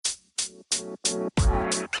Hey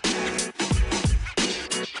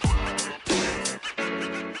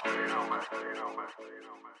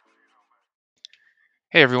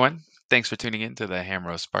everyone, thanks for tuning in to the Hammer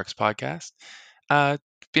of Sparx podcast.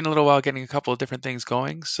 Been a little while getting a couple of different things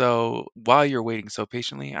going, so while you're waiting so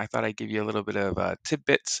patiently, I thought I'd give you a little bit of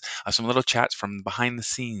tidbits of some little chats from behind the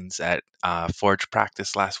scenes at Forge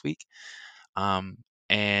practice last week, um,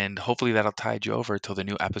 and hopefully that'll tide you over till the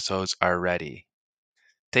new episodes are ready.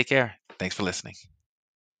 Take care. Thanks for listening.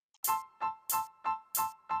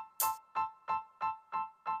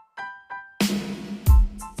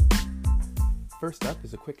 First up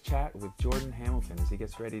is a quick chat with Jordan Hamilton as he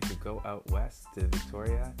gets ready to go out west to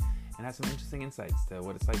Victoria and has some interesting insights to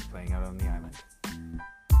what it's like playing out on the island.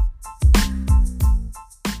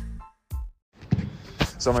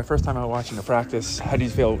 So my first time out watching the practice, how do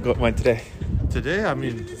you feel it went today? Today, I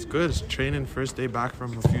mean, it's good. It's training, first day back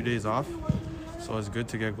from a few days off, so it's good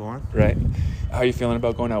to get going. Right. How are you feeling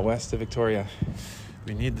about going out west to Victoria?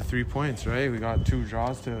 We need the 3 points, right? We got 2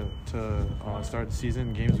 draws to start the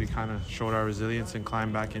season. Games we kind of showed our resilience and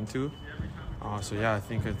climbed back into. So, yeah, I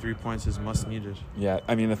think 3 points is must needed. Yeah,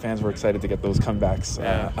 I mean, the fans were excited to get those comebacks,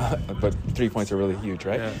 but 3 points are really huge,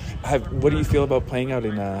 right? Yeah. What do you feel about playing out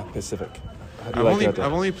in Pacific? How do you like it out there?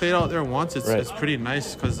 I've only played out there once. It's pretty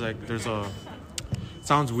nice because, like, there's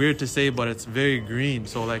sounds weird to say, but it's very green.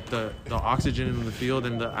 So like the oxygen in the field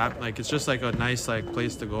and it's just like a nice like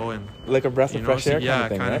place to go and like a breath of fresh air. Yeah,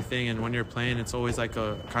 kind of thing. And when you're playing, it's always like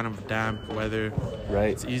a kind of damp weather. Right.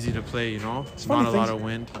 It's easy to play. It's not a lot of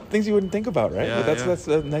wind. Things you wouldn't think about, right? Yeah, But that's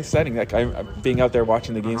a nice setting. Like I'm being out there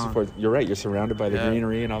watching the games before. You're right. You're surrounded by the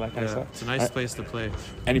greenery and all that kind of stuff. It's a nice place to play.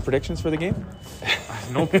 Any predictions for the game?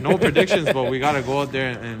 No predictions, but we got to go out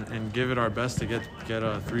there and give it our best to get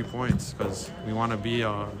 3 points because we want to be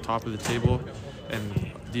top of the table,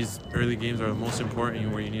 and these early games are the most important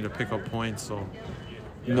where you need to pick up points. So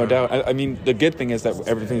no doubt. I mean, the good thing is that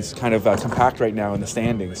everything's kind of compact right now in the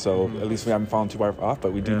standings, so at least we haven't fallen too far off,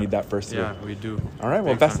 but we do need that first 3. Yeah, we do. All right,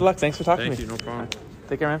 well, best of luck. Thanks for talking to me. Thank you, no problem.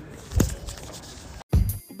 Take care, man.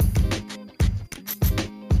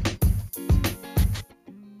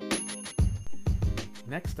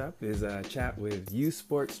 Next up is a chat with U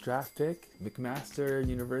Sports draft pick, McMaster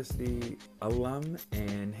University alum,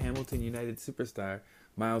 and Hamilton United superstar,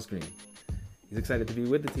 Miles Green. He's excited to be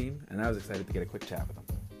with the team, and I was excited to get a quick chat with him.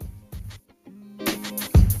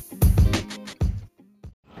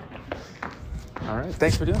 All right,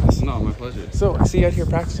 thanks for doing this. No, my pleasure. So, I see you out here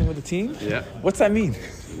practicing with the team? Yeah. What's that mean?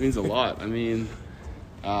 It means a lot. I mean,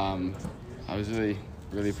 I was really,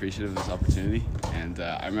 really appreciative of this opportunity, and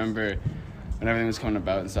I remember when everything was coming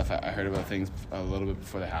about and stuff, I heard about things a little bit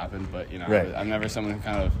before they happened, but, right. I'm never someone who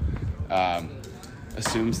kind of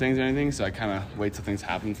assumes things or anything, so I kind of wait till things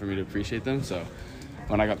happen for me to appreciate them. So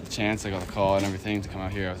when I got the chance, I got the call and everything to come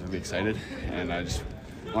out here, I was really excited, and I just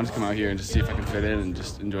wanted to come out here and just see if I can fit in and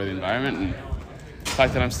just enjoy the environment. And the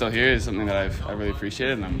fact that I'm still here is something that I really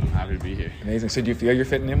appreciated, and I'm happy to be here. Amazing. So do you feel you're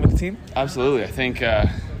fitting in with the team? Absolutely. I think,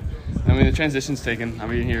 the transition's taken. I've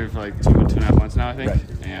been here for like 2.5 months now, I think. Right.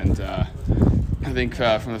 And I think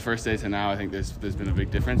from the first day to now, I think there's been a big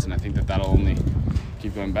difference, and I think that'll only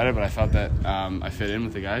keep going better. But I felt that I fit in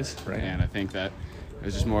with the guys, right. And I think that it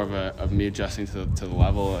was just more of me adjusting to the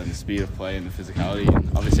level and the speed of play and the physicality. And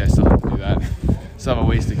obviously, I still have to do that. Still have a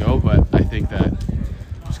ways to go, but I think that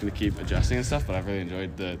I'm just going to keep adjusting and stuff. But I've really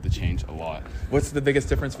enjoyed the change a lot. What's the biggest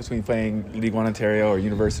difference between playing League One Ontario or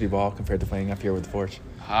university ball compared to playing up here with the Forge?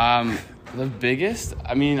 The biggest,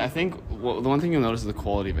 I think the one thing you'll notice is the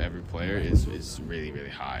quality of every player is really, really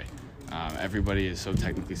high. Everybody is so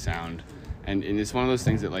technically sound. And it's one of those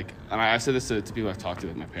things that, like, and I've said this to people I've talked to,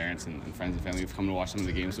 like my parents and friends and family who've come to watch some of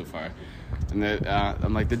the games so far. And that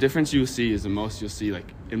I'm like, the difference you'll see is the most you'll see, like,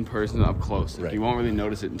 in person, up close. Like, right. You won't really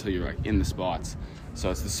notice it until you're, like, in the spots. So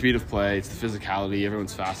it's the speed of play, it's the physicality,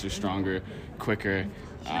 everyone's faster, stronger, quicker.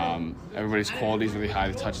 Everybody's quality is really high,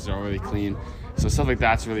 the touches are all really clean. So stuff like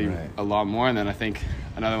that's really a lot more. And then I think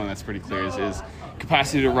another one that's pretty clear is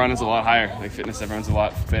capacity to run is a lot higher. Like fitness, everyone's a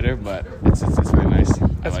lot fitter, but it's really nice.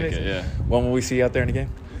 That's I like amazing. it, yeah. When will we see you out there in the game?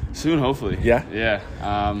 Soon, hopefully. Yeah? Yeah.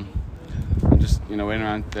 I'm just, waiting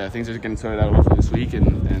around. Things are getting sorted out hopefully this week, and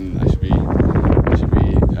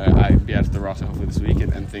I'd be out at the roster hopefully this week,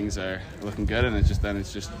 and things are looking good, and it's just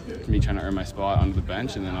me trying to earn my spot onto the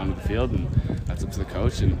bench and then onto the field, and that's up to the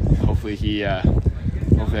coach, and hopefully I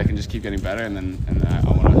can just keep getting better, and I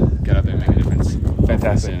want to get out there and make a difference.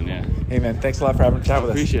 Fantastic. Soon, yeah. Hey, man, thanks a lot for having a chat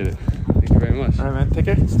with us. Appreciate it. Thank you very much. All right, man. Take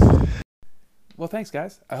care. Well, thanks,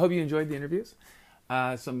 guys. I hope you enjoyed the interviews.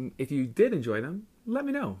 If you did enjoy them, let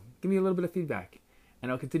me know. Give me a little bit of feedback.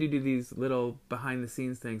 And I'll continue to do these little behind the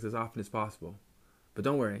scenes things as often as possible. But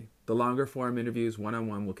don't worry, the longer form interviews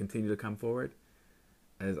one-on-one will continue to come forward,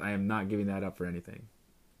 as I am not giving that up for anything.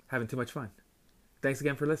 Having too much fun. Thanks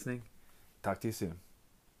again for listening. Talk to you soon.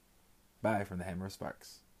 Bye from the Hammer of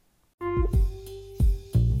Sparx.